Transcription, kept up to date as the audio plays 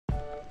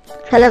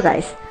Hello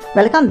guys,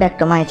 welcome back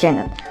to my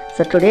channel.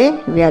 So today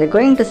we are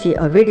going to see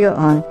a video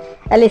on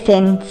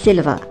Elisane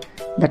Silva,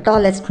 the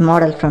tallest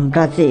model from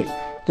Brazil.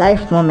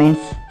 Life moments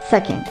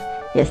second.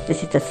 Yes,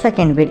 this is the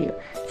second video.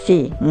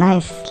 See,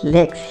 nice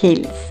legs,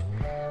 heels.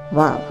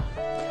 Wow.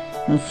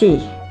 And see,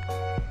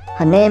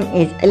 her name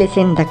is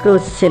Elisane the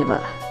Cruz Silva.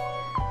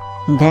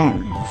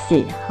 Damn,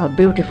 see how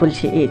beautiful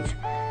she is.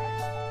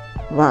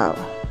 Wow.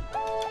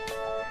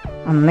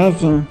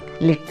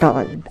 Amazingly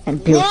tall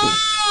and beauty.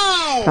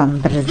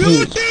 From Brazil.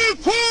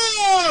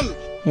 Beautiful!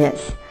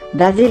 Yes,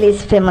 Brazil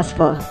is famous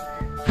for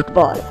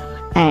football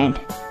and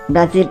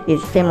Brazil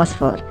is famous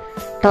for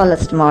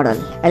tallest model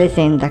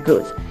Elisane the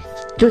Cruz.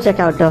 Do check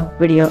out the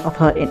video of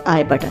her in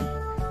I button.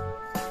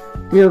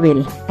 You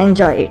will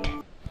enjoy it.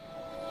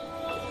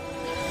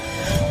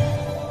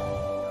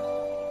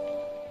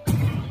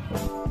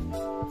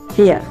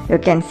 Here you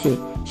can see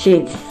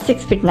she is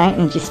 6 feet 9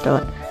 inches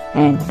tall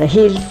and the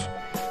heels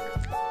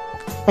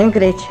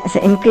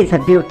increase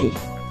her beauty.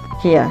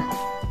 Here,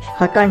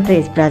 her country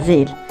is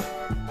Brazil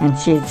and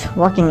she is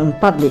walking in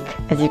public,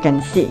 as you can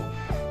see.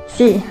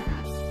 See,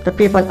 the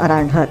people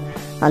around her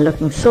are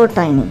looking so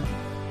tiny.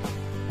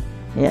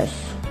 Yes,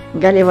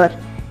 Gulliver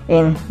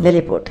in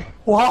Lilliput.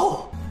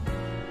 Wow!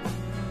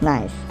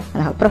 Nice.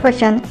 And her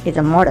profession is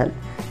a model.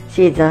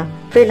 She is a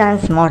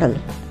freelance model.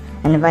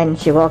 And when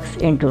she walks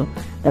into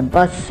the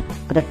bus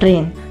or the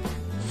train,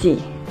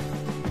 see,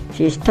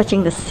 she is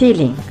touching the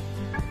ceiling.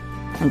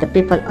 And the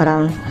people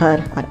around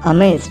her are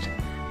amazed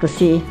to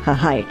see her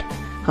height,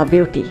 her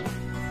beauty.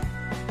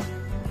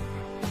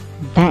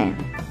 Damn.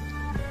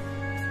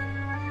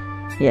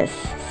 Yes,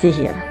 see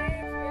here.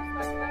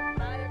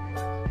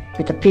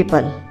 With the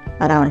people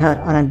around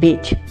her on a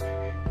beach.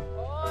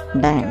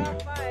 Damn.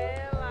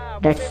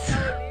 That's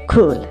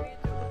cool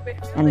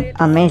and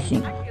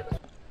amazing.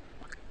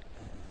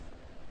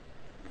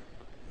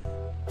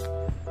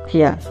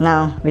 Here,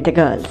 now with the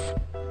girls.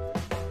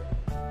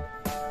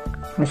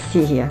 Let's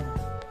see here.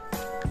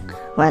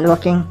 While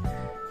walking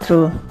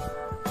through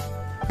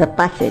the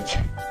passage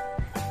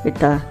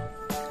with a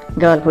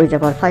girl who is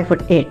about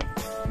 5'8".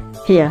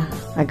 Here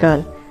a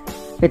girl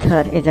with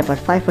her is about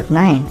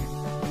 5'9"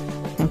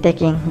 and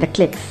taking the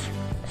clicks.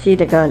 See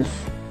the girls.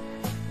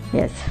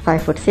 Yes,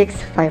 5'6",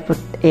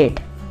 5'8".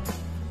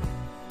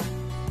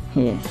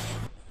 Yes,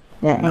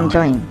 they are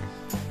enjoying.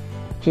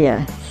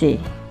 Here, see,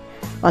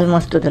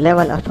 almost to the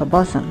level of her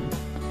bosom,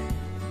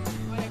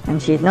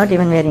 and she is not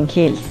even wearing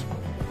heels.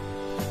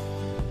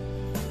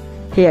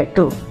 Here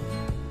too.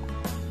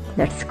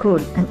 That's cool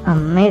and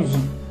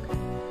amazing.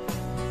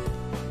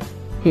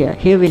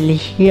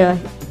 Here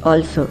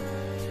also.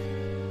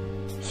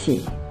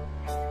 See,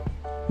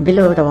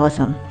 below the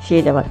bosom, she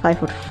is about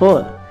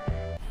 5'4".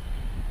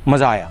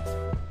 मजा आया.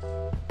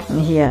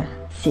 And here,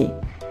 see,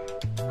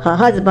 her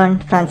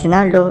husband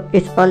Francinaldo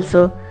is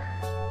also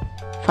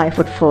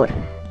 5'4",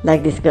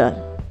 like this girl,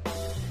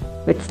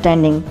 with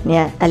standing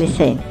near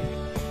Elisane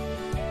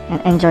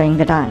and enjoying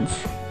the dance.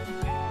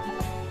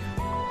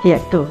 Here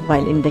too,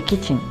 while in the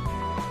kitchen.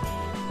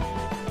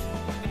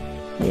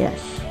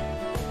 Yes,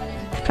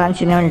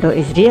 Francinaldo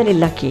is really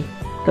lucky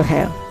to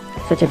have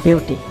such a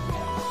beauty.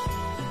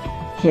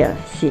 Here,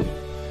 see,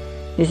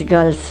 these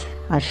girls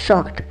are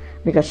shocked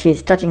because she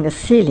is touching the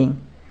ceiling,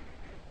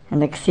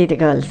 and I see the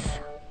girls.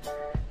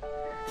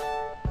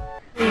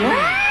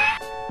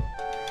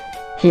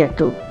 Here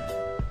too.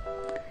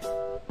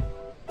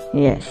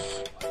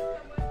 Yes,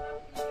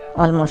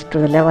 almost to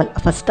the level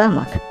of her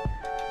stomach.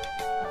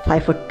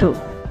 5'2".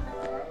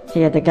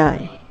 Here the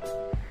guy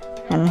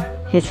and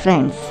his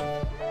friends.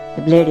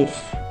 The ladies.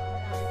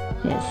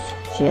 Yes,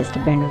 she has to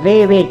bend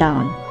way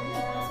down.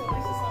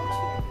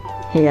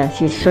 Here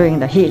she is showing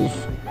the heels,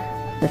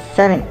 the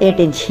 7-8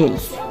 inch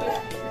heels.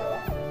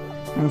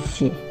 And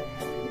see,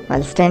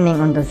 while standing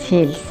on those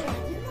heels,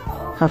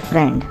 her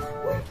friend.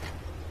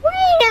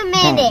 Wait a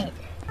minute!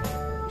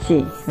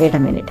 See, wait a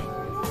minute.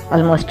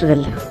 Almost to the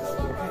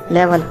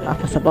level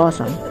of her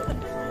bosom.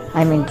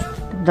 I mean,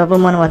 the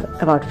woman was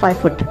about 5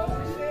 foot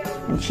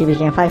and she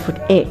became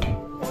 5'8".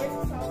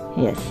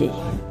 Yes, see.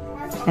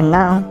 And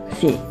now,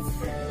 see,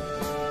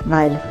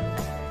 while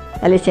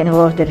Elisane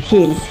wore their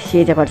heels, she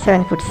is about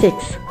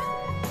 7'6"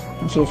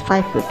 and she is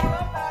 5 foot.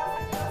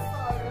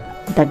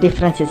 The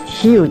difference is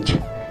huge.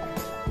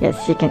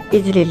 Yes, she can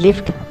easily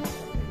lift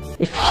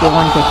if she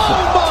wanted to.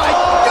 Oh my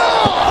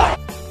God!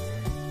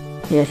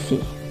 Yes,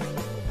 see,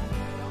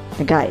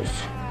 the guys,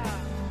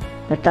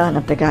 the turn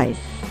of the guys.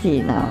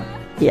 See now,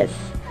 yes,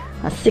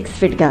 a 6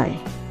 feet guy.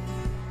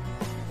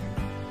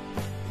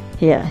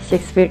 Here,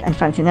 6 feet and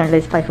Francinaldo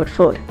is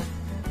 5'4".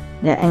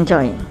 They are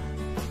enjoying.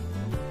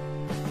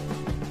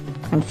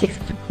 And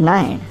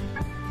 6'9".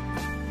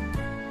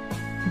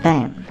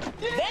 Damn.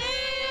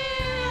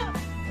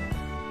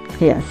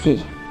 Here,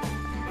 see,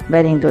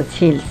 wearing those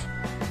heels.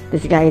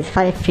 This guy is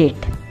 5 feet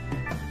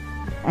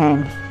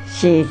and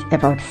she is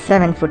about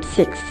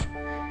 7'6"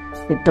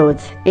 with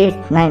those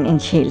 8-9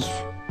 inch heels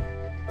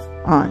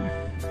on.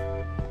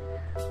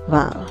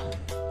 Wow.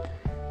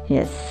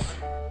 Yes,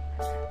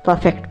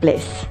 perfect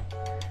place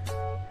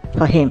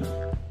for him.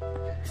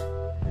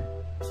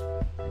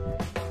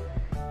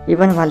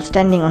 Even while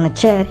standing on a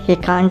chair, he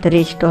can't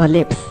reach to her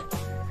lips.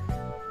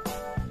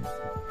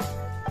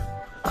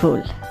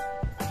 Cool.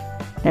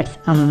 That's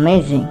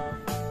amazing.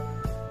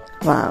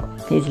 Wow,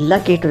 he's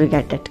lucky to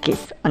get that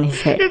kiss on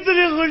his head.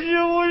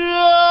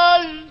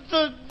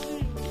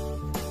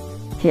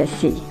 Here,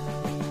 see.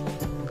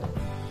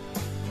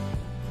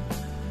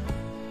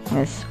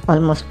 Yes,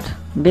 almost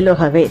below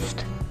her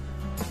waist.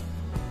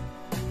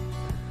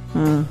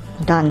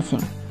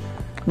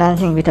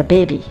 Dancing with a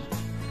baby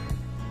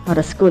or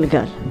a school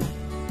guy.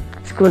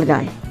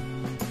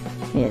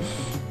 Yes,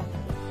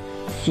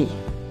 see,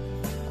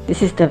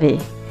 this is the way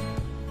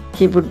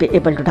he would be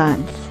able to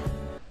dance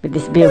with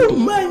this beauty. Oh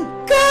my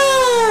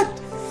God!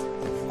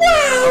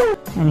 Wow!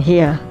 And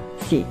here,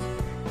 see,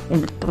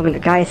 the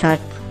guys are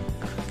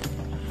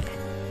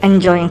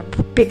enjoying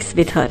pics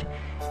with her.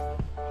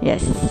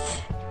 Yes,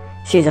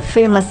 she is a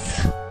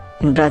famous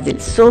in Brazil,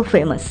 so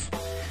famous.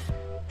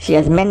 She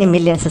has many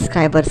million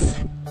subscribers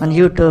on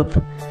YouTube,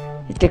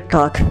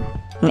 TikTok,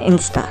 and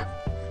Insta.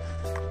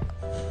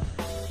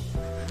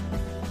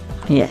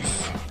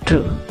 Yes,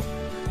 true.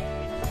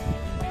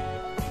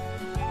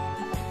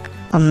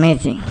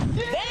 Amazing.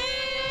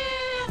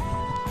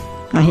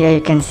 Now here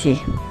you can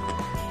see.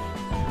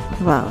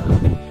 Wow.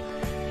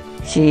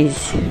 She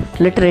is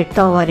literally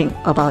towering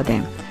above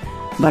them.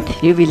 But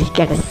you will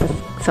get a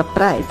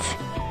surprise.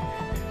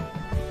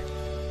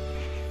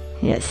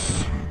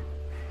 Yes.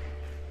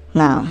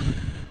 Now,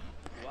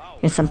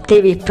 in some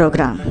TV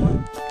program,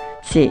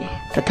 see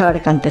the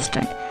third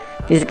contestant.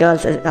 This girl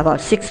is about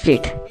 6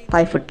 feet,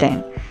 5 foot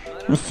 10.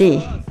 And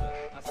see,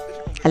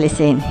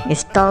 Elisane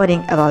is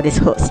towering above this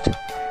host.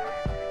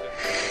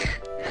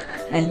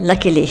 And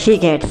luckily, he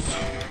gets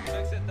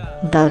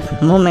the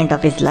moment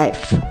of his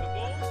life.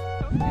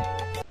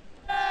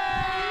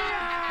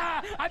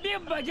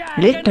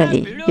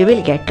 Literally, you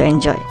will get to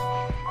enjoy.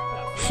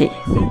 See.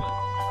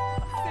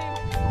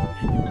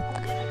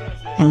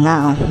 And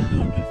now,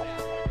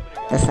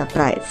 the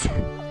surprise.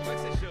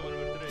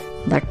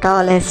 The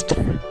tallest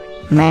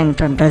man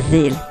from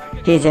Brazil.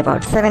 He is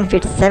about 7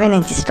 feet 7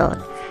 inches tall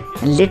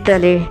and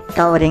literally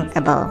towering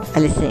above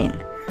Elisane.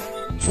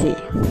 See.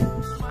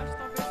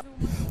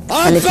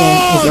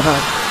 Elisane is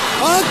about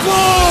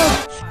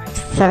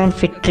 7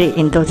 feet 3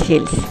 in those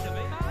heels.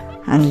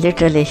 And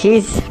literally he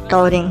is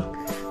towering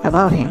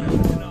above him.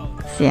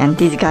 See, and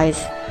these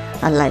guys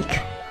are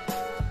like.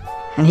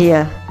 And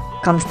here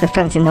comes the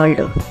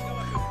Francinoldo.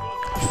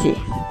 See.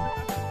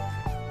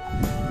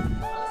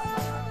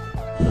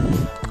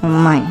 Oh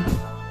my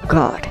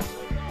God.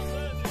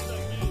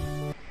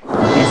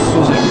 Let's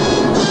see here.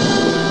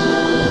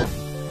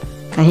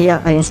 And here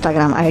her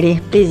Instagram ID.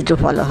 Please do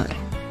follow her.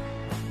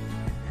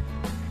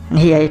 And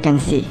here you can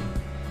see.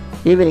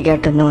 You will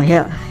get to know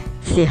here.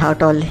 See how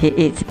tall he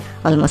is.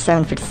 Almost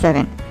 7 feet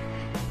 7.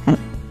 And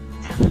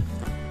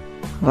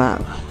wow.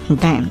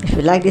 Damn. If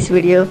you like this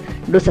video,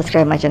 do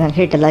subscribe my channel,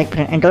 hit the like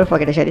button, and don't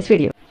forget to share this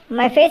video.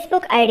 My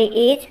Facebook ID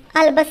is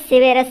Albus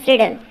Severus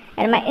Riddle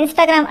and my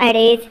Instagram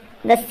ID is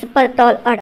the Super Tall Odd.